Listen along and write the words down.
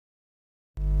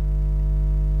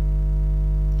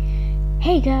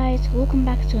Hey guys, welcome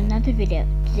back to another video.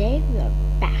 Today we are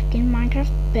back in Minecraft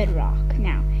Bedrock.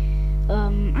 Now,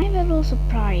 I have a little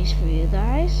surprise for you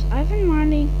guys. I've been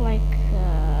mining for like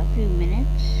a few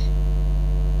minutes,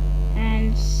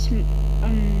 and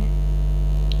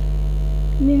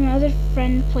me and my other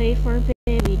friend played for a bit.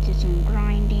 We did some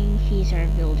grinding. He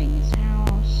started building his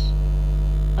house.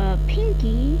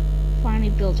 Pinky finally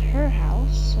built her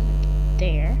house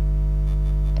there.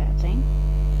 That thing.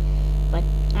 But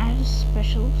I have a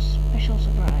special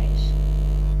surprise.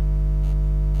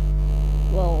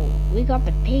 Well, we got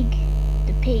the pigs,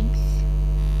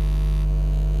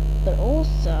 but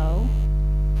also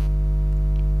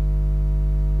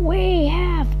we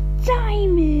have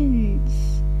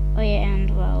diamonds. Oh yeah,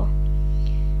 and well,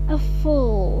 a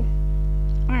full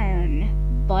iron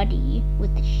body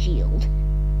with the shield.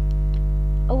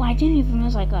 Oh, I didn't even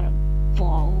realize I got a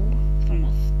ball from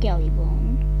a skelly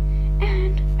bone.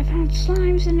 And I found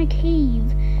slimes in a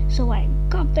cave, so I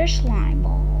got their slime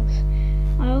balls.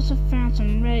 I also found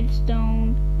some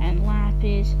redstone and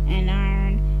lapis and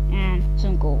iron and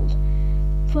some gold.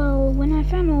 Well, when I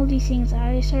found all these things,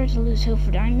 I started to lose hope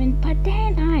for diamond, but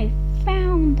then I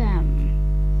found them.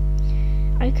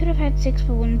 I could have had 6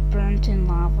 but one burnt in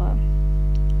lava.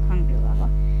 Hungry lava.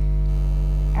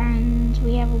 And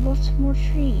we have lots more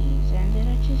trees. And did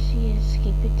I just see an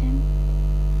escape attempt?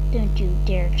 Don't you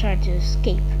dare try to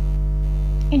escape.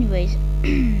 Anyways,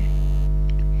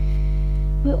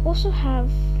 we also have,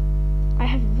 I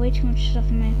have way too much stuff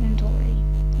in my inventory.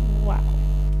 Wow.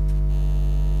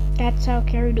 That's how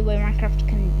carried away Minecraft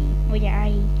can be. Oh yeah,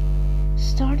 I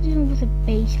started with a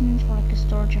basement for like a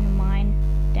storage and a mine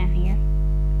down here.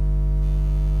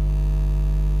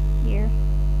 Here.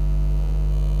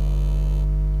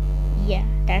 Yeah,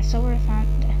 that's where I found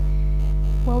it.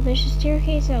 Well, there's a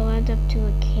staircase that led up to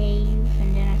a cave,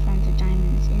 and then I found the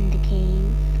diamonds in the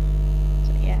cave.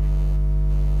 So yeah.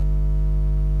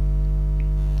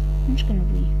 I'm just gonna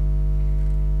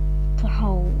put a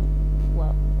whole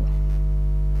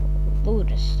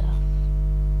load of stuff.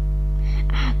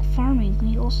 Farming,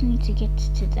 we also need to get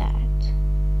to that.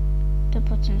 To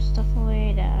put some stuff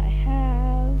away that I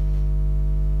have.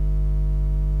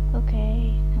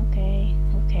 Okay.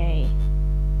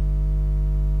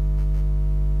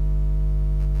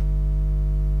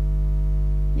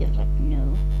 We have like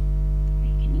no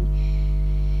reckoning.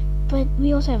 But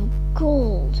we also have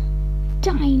gold,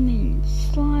 diamonds,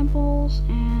 slime balls,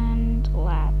 and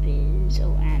lapis.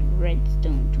 Oh, and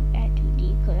redstone to add to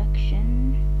the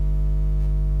collection.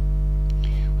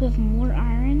 We have more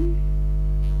iron.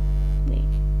 Wait.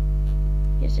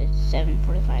 Yes, it's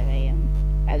 7:45 a.m.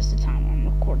 as the time I'm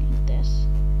recording this.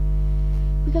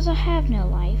 Because I have no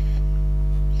life.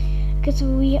 Because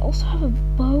we also have a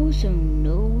bow, so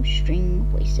no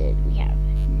string wasted. We have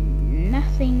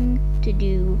nothing to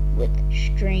do with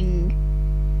string.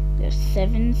 There's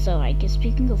 7, so I guess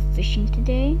we can go fishing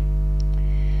today.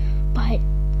 But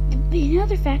in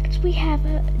other facts, we have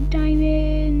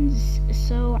diamonds.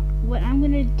 So what I'm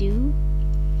gonna do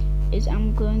is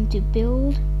I'm going to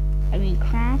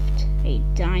craft a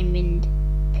diamond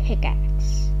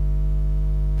pickaxe.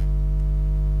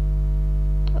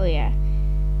 Oh yeah.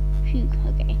 Phew,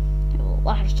 okay. I have a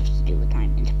lot of stuff to do with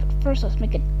diamonds, but first let's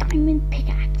make a diamond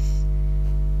pickaxe.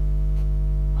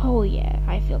 Oh yeah,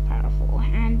 I feel powerful.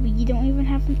 And we don't even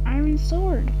have an iron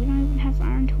sword. We don't even have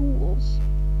iron tools.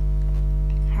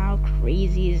 How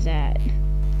crazy is that?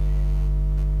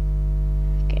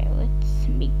 Okay, let's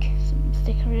make some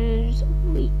stickers.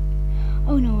 Wait.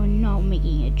 Oh no, we're not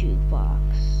making a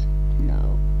jukebox.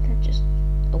 No, that's just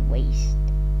a waste.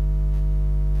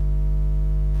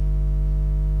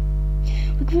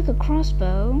 We could make a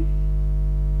crossbow,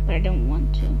 but I don't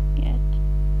want to yet.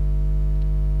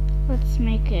 Let's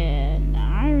make an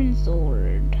iron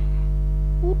sword.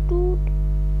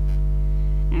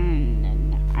 And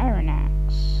an iron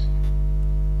axe.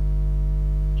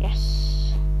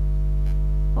 Yes.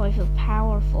 Oh, I feel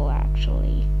powerful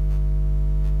actually.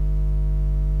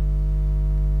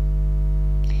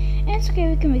 And it's okay,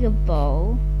 we can make a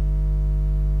bow.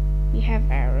 We have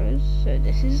arrows, so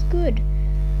this is good.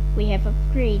 We have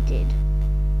upgraded.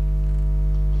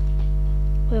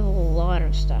 We have a lot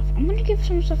of stuff. I'm gonna give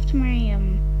some stuff to my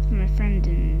friend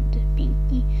and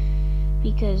Pinky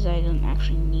because I don't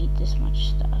actually need this much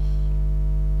stuff.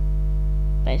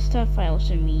 By stuff I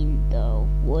also mean the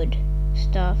wood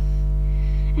stuff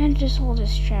and just all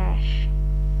this trash.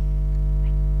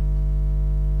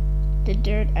 The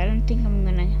dirt, I don't think I'm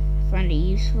gonna find a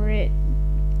use for it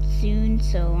soon,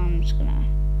 so I'm just gonna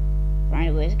find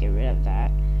a way to get rid of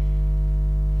that.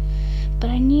 But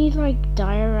I need like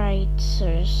diorites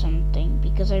or something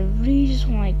because I really just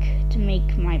want to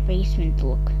make my basement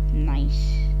look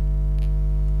nice.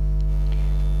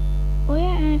 Oh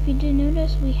yeah, and if you did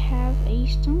notice, we have a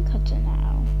stone cutter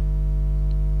now.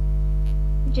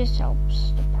 It just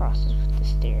helps the process with the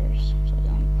stairs, so you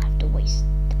don't have to waste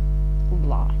a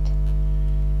lot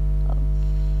of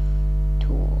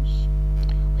tools.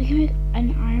 We can make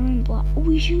an iron block.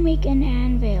 We should make an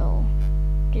anvil.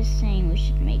 Just saying, we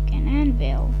should make an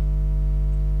anvil.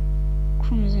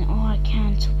 Crimson. Oh, I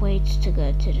can't wait to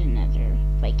go to the Nether.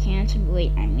 If I can't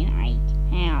wait, I mean I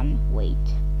can wait.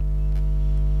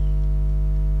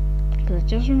 Because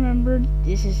just remember,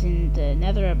 this is in the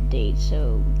Nether update,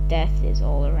 so death is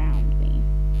all around me.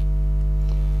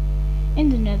 In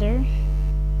the Nether,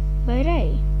 but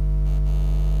hey,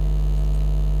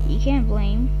 you can't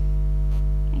blame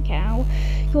a cow.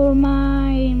 You're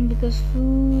mine because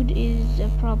food is a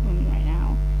problem right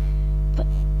now. But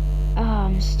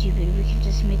I'm stupid. We can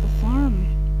just make a farm.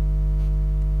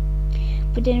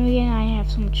 But then again, I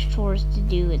have so much chores to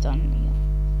do. It's unreal.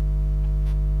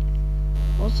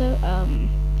 Also,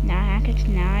 now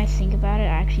I think about it, I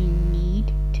actually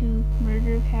need to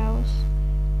murder cows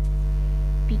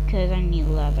because I need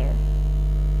leather.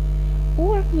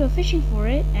 Or I can go fishing for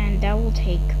it, and that will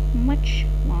take much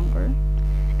longer.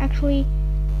 Actually,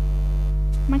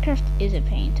 Minecraft is a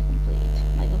pain to complete,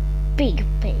 like a big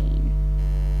pain.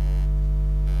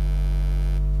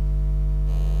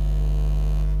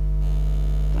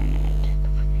 Darn it.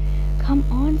 Come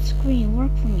on screen,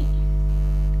 work for me.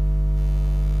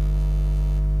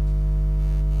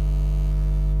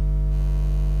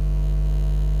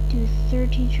 Do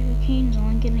 13 sugar cane is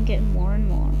only gonna get more and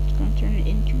more. It's gonna turn it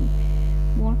into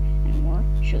more and more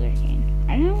sugar cane.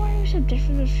 I don't know why we're so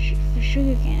different for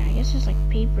sugar cane. I guess it's like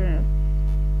paper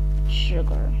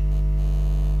sugar.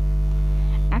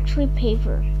 Actually,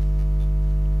 paper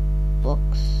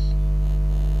looks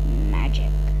magic.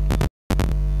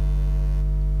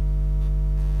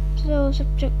 So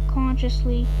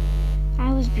subconsciously,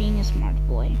 I was being a smart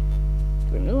boy.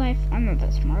 In real life, I'm not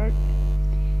that smart.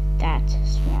 That's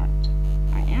smart.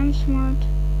 I am smart.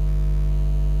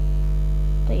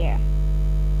 But yeah.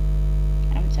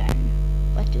 I'm 10.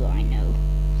 What do I know?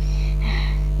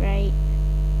 Right?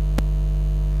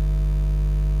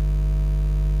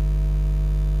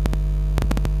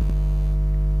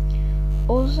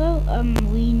 Also,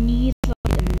 we need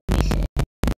like a mason.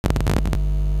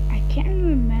 I can't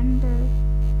remember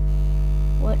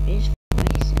what is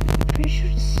mason. I'm pretty sure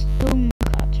it's stone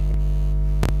cutter.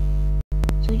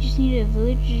 So we just need a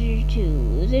villager to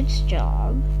lose its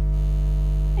job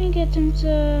and get them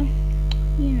to,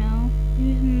 you know,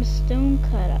 use them a stone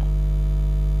cutter.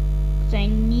 Because I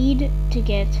need to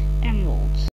get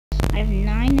emeralds. I have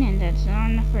 9 and that's not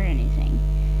enough for anything.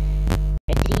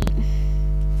 I eat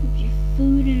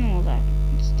food and all that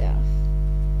stuff.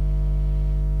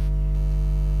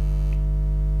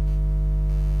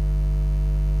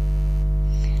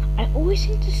 I always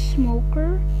think the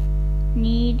smoker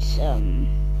needs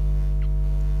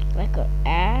like an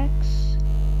axe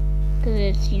because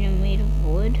it's, you know, made of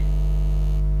wood.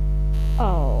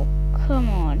 Oh, come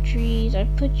on, trees. I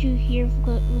put you here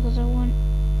because I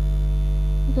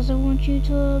want you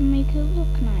to make it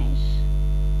look nice.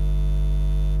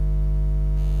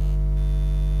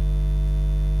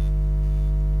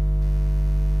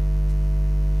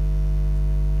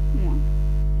 Come on.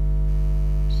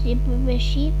 Sheep with a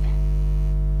sheep.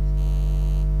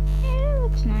 Yeah, it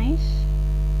looks nice.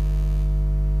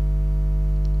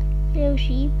 Hello,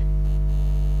 sheep.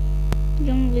 You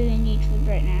don't really need food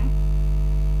right now,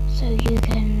 so you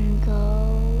can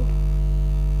go.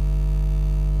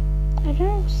 I don't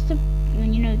know what's the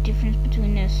difference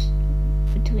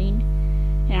between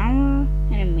an armor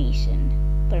and a mason,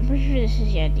 but I'm pretty sure this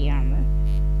is the armor.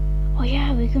 Oh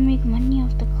yeah, we can make money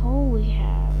off the coal we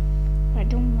have. But I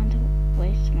don't want to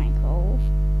waste my coal.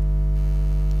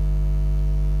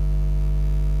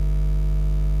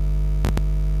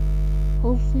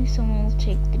 Hopefully someone will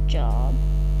take the job.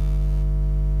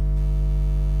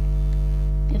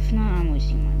 If not, I'm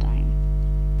wasting my time.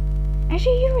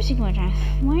 Actually, you're wasting my time.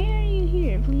 Why are you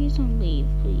here? Please don't leave,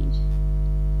 please.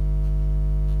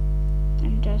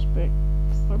 I'm desperate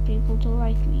for people to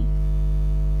like me.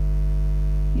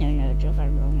 No joke, I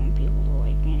really want people to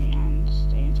like me and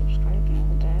stay and subscribe and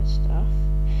all that stuff.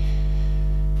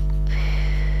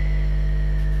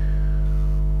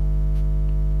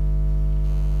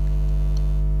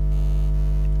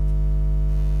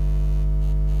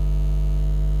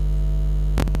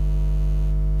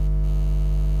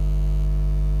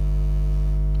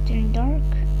 Dark.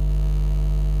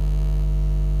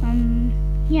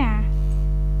 Yeah.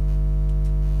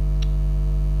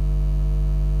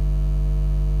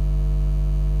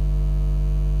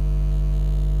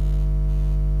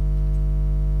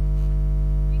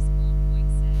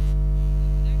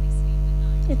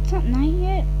 It's not night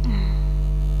yet?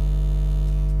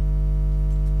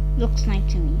 Looks night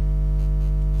to me.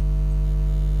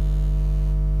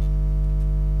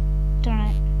 Darn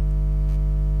it.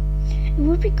 It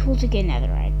would be cool to get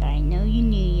netherite, but I know you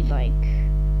need like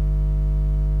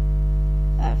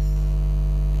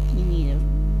you need a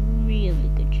really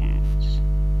good chance.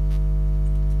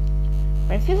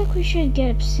 But I feel like we should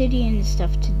get obsidian and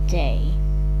stuff today.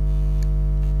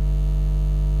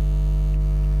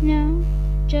 No,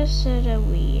 just so that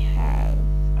we have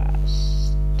a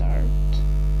start.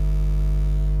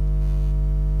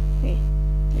 Okay,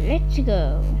 let's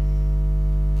go.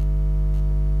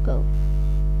 Go.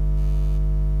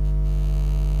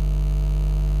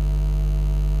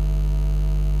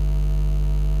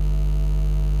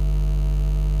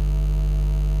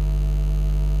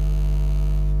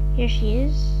 Here she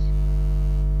is,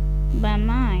 by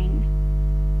mine.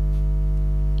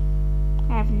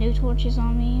 I have no torches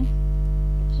on me,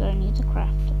 so I need to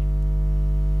craft them.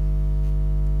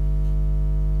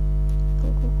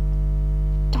 Go.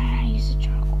 Darn, I use the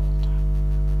charcoal.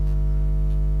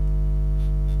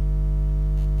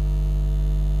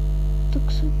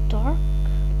 Looks so dark.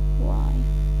 Why?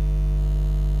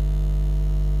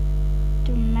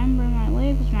 To remember my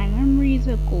way, because my memory is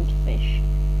a goldfish.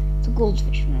 It's a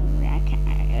goldfish memory.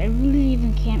 I really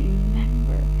even can't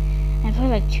remember. I played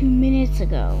like 2 minutes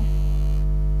ago.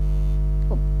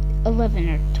 Well, 11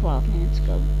 or 12 minutes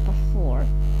ago before,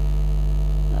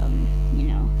 you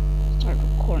know, start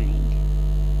recording.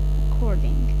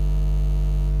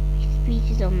 My speech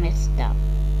is all messed up.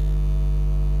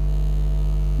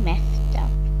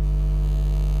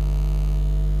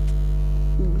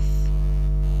 Oof.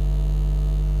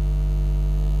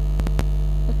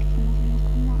 Okay,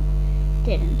 come on.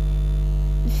 Didn't.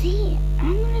 See,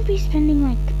 I'm gonna be spending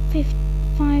like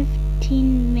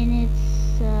 15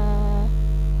 minutes,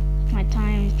 my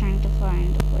time trying to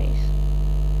find a place.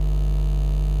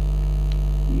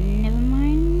 Never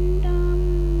mind,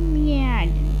 yeah, I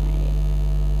didn't find it.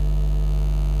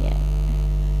 Yeah.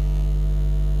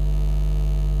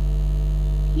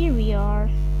 Here we are.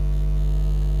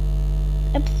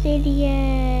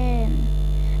 Obsidian!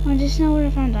 Oh, just know where I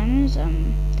found diamonds.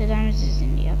 The diamonds is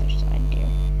in the other side there.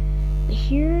 But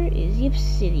here is the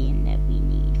obsidian that we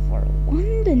need for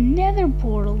one, the nether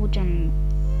portal, which I'm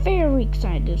very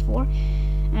excited for,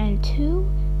 and two,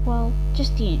 well,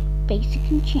 just the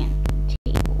basic enchantment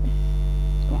table.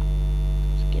 Come on,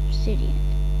 let's get obsidian.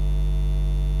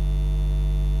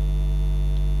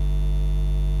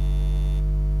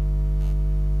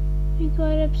 We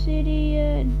got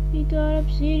obsidian! We got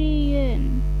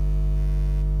obsidian!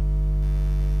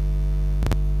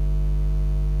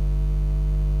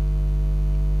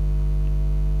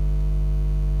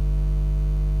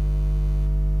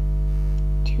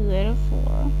 Out of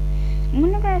 4. I'm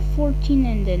gonna grab 14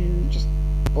 and then just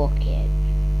book it.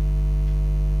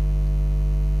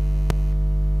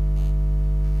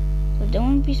 So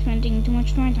don't be spending too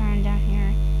much of my time down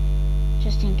here,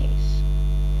 just in case.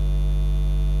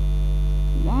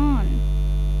 Come on.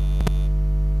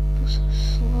 Go so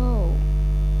slow.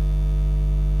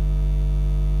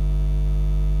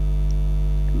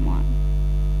 Come on.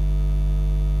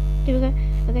 There we go.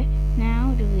 Okay,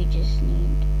 now do we just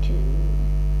need to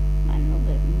a little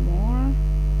bit more.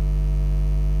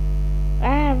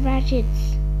 Ah,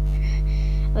 ratchets.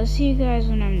 I'll see you guys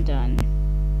when I'm done.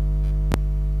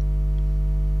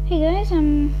 Hey guys,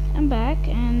 I'm back,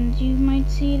 and you might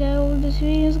see that this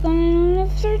video's gone in on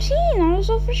 13. I was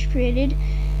so frustrated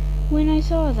when I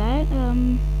saw that.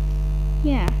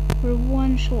 Yeah, we're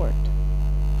 1 short,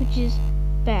 which is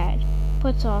bad.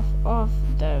 Puts off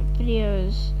the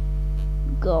video's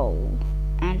goal.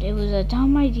 And it was a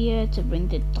dumb idea to bring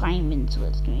the diamonds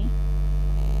with me.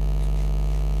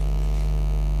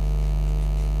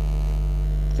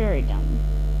 Very dumb.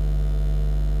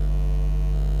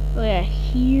 Oh yeah,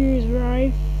 here's where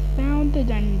I found the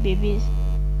diamond babies.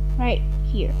 Right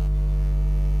here.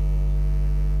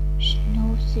 There's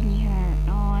no in here.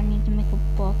 Oh, I need to make a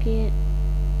bucket.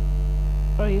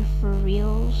 Are you for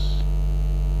reals?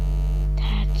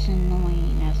 That's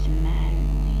annoying. That's mad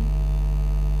annoying.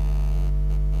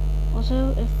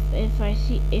 Also,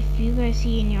 if you guys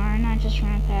see an yarn, I just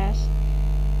ran past.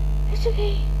 It's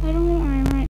okay. I don't want iron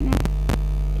right now.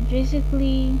 It's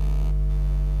basically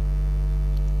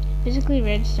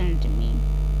redstone to me.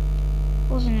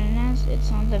 Wasn't it as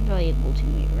it's not that valuable to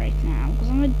me right now because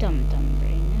I'm a dumb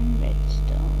brain and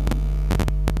redstone.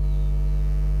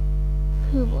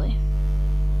 Oh boy.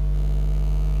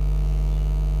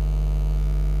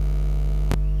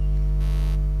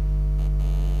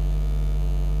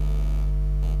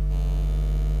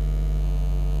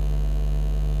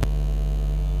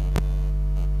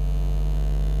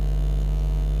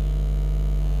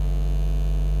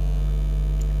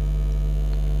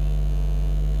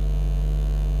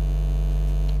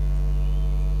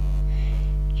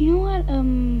 what?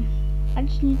 I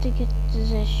just need to get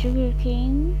the sugar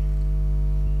cane.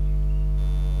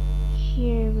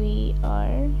 Here we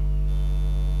are.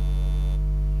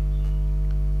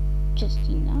 Just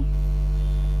enough.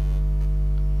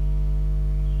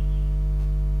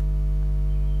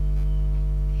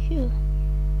 Phew.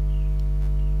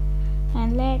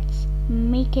 And let's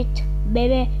make it,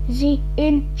 baby, the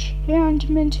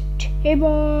enchantment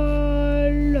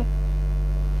table.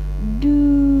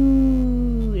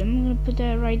 Dude, I'm gonna put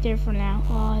that right there for now.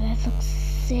 Oh, that looks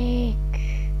sick.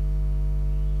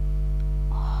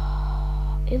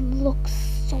 Oh, it looks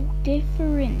so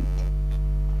different.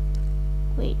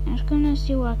 Wait, I'm just gonna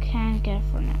see what I can get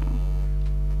for now.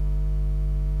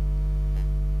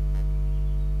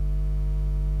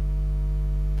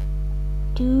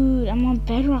 Dude, I'm on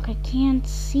Bedrock, I can't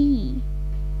see.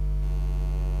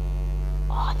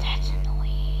 Oh, that's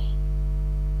annoying.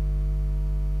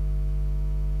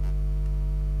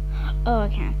 Oh, I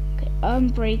can't. Okay, I'm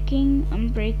breaking. So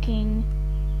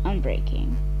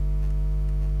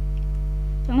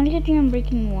I'm gonna get the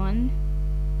unbreaking one.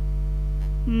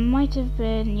 Might have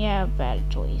been, yeah, a bad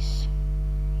choice.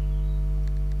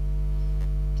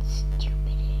 Stupid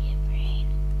idiot brain.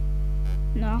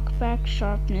 Knockback,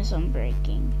 sharpness,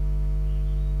 unbreaking.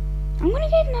 I'm gonna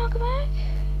get knockback.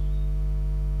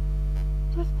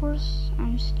 But of course,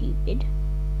 I'm stupid.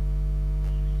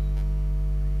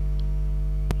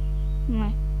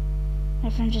 My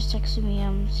friend just texted me,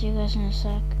 see you guys in a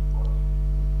sec.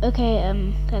 Okay,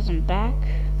 guys, I'm back.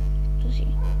 Let's see.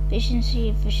 Efficiency.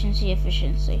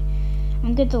 I'm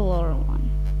gonna get the lower one.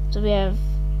 So we have,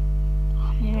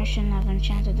 oh, maybe I shouldn't have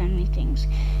enchanted that many things.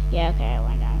 Yeah, okay, I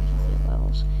went down to a few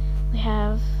levels. We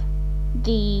have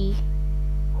the,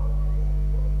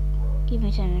 give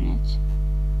me 10 minutes.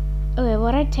 Okay,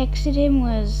 what I texted him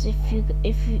was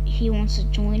if he wants to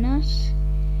join us.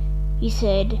 He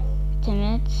said 10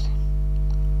 minutes.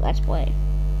 Let's play.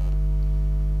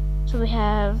 So we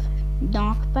have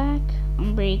knockback,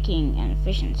 unbreaking, and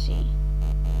efficiency.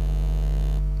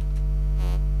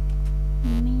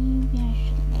 Maybe I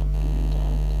shouldn't have done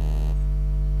that.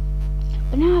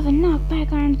 But now I have a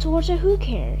knockback iron sword, so who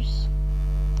cares?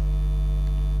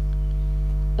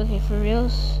 Okay, for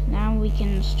reals, now we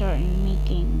can start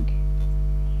making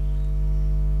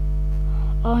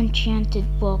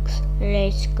enchanted books.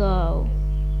 Let's go.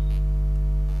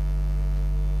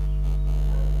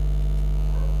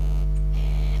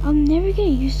 I'll never get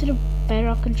used to the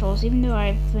Bedrock controls, even though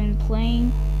I've been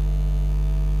playing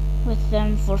with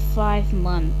them for 5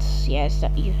 months. Yes,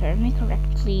 you heard me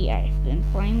correctly. I've been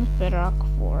playing with Bedrock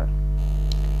for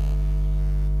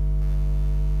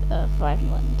 5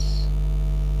 months.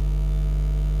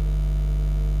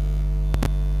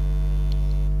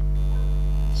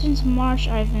 Since March,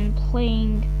 I've been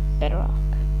playing Bedrock.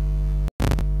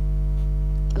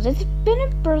 Because it's been a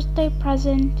birthday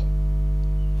present.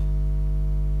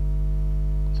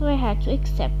 So I had to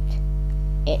accept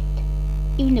it,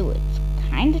 even though it's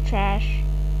kind of trash,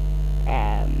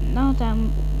 not that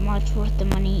much worth the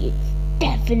money. It's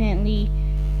definitely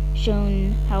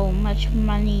shown how much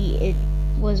money it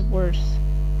was worth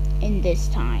in this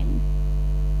time,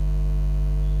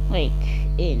 like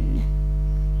in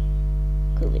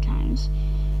COVID times.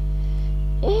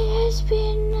 It has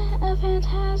been a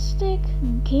fantastic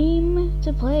game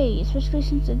to play, especially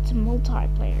since it's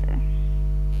multiplayer.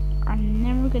 I'm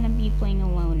never gonna be playing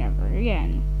alone ever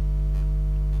again.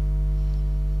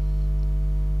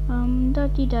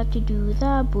 Do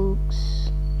the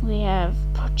books. We have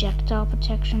projectile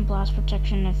protection, blast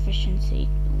protection, efficiency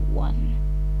 1.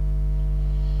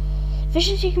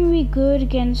 Efficiency can be good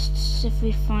against if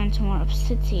we find some more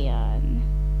obsidian.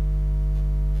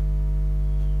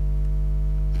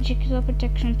 Projectile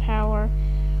protection, power,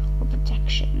 or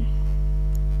protection.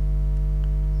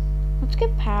 Let's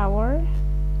get power.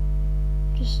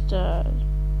 Just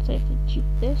safely keep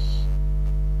this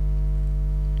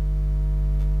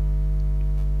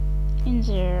in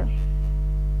there.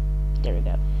 There we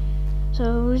go. So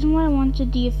the reason why I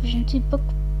wanted the efficiency book,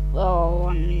 oh,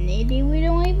 I'm an idiot, we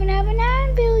don't even have an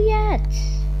anvil yet.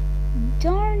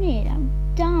 Darn it, I'm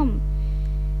dumb.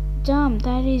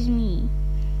 That is me.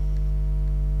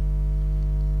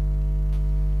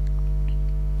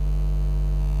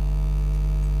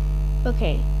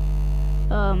 Okay,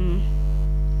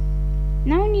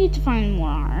 now we need to find more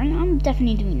iron. I'm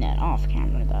definitely doing that off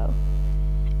camera though.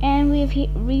 And we have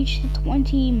reached the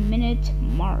 20-minute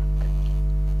mark.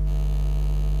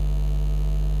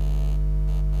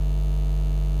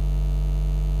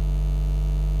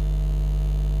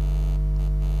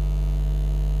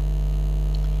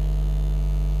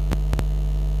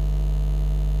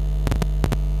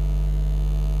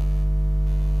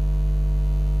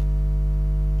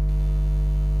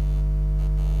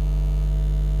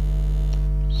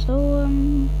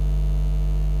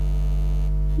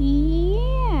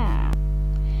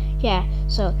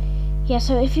 So,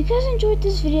 so if you guys enjoyed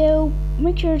this video,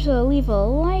 make sure to leave a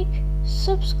like,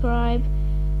 subscribe,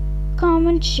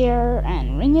 comment, share,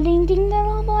 and ring-a-ding-ding that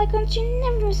little bell icon so you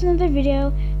never miss another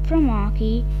video from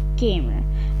Aki Gamer.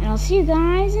 And I'll see you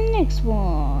guys in the next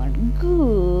one.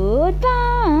 Goodbye.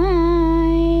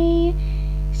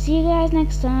 See you guys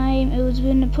next time. It was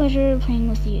been a pleasure playing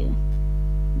with you.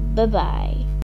 Bye-bye.